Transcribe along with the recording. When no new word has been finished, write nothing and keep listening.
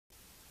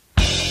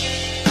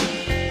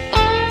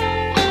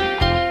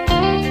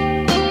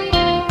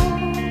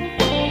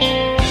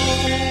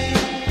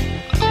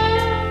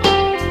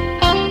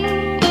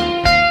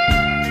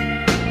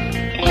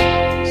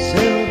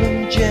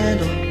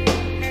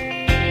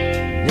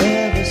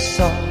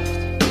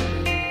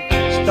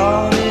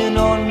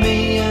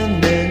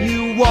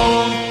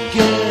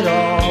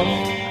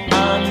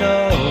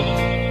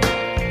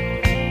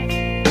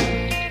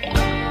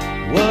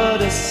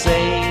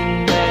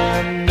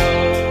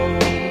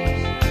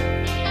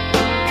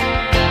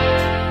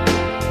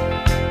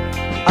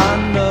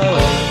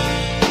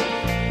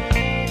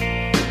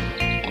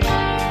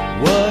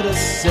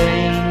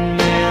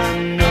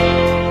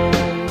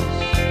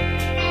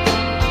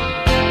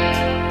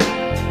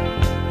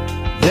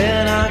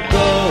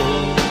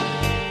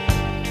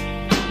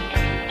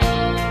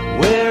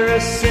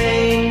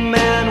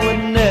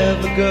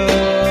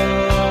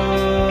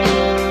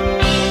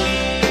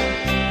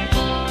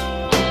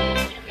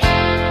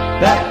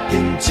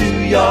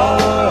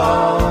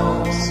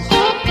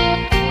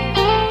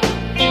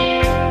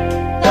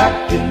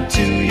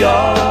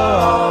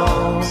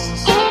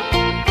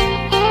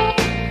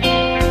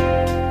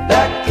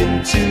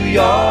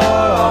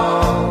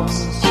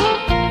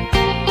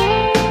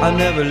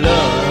never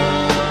learned.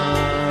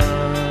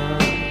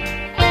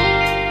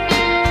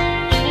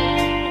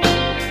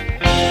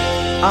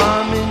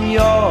 I'm in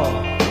your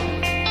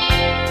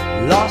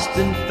lost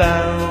and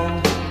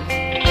found.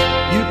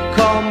 You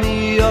call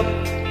me up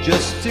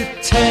just to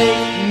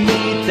take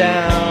me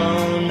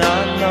down.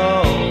 I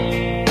know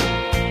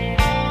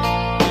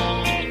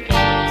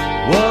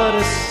what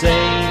a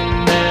sane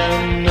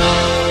man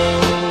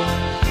knows.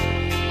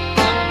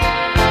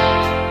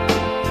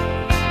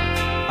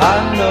 I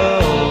know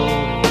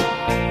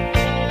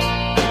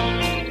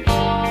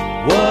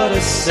what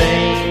a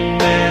sane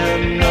man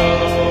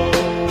knows.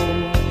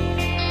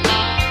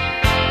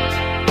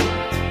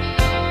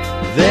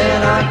 Then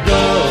I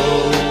go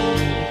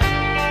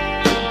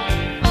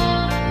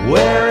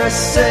where a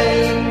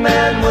sane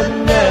man would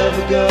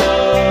never go.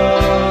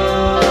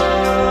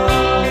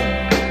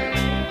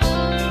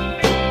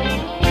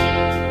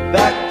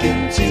 Back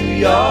into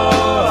your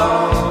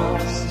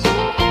arms.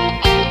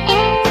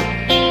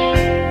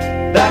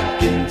 Back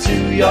into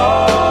your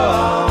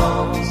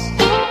arms.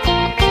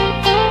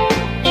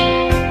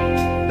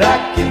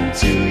 Back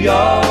into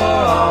your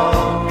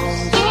arms.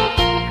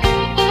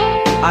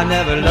 I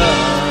never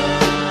learned.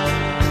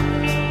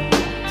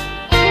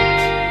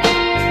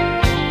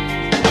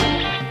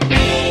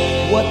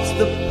 What's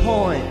the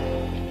point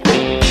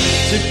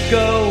to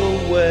go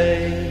away?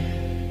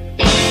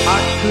 I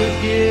could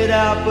get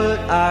out, but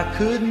I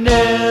could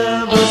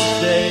never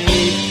stay.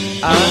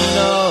 I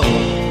know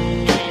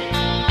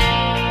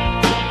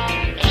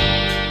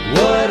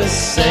what a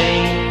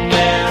sane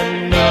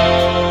man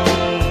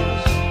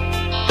knows.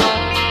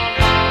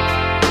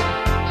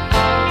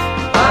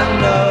 I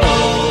know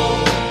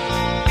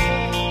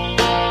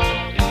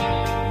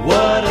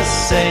what a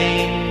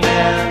sane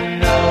man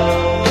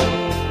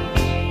knows.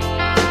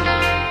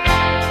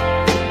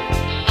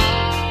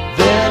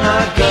 Then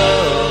I go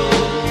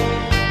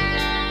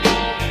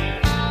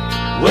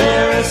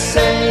where a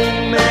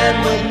sane man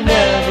would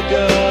never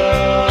go.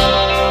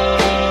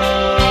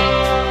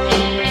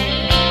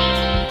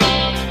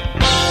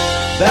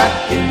 Back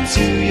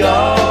into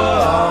your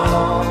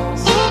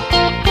arms.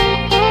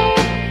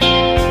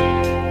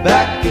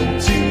 Back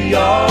into your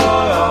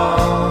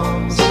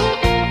arms.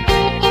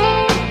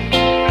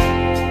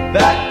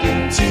 Back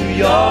into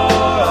your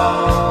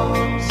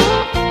arms.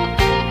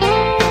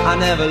 I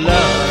never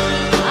learned.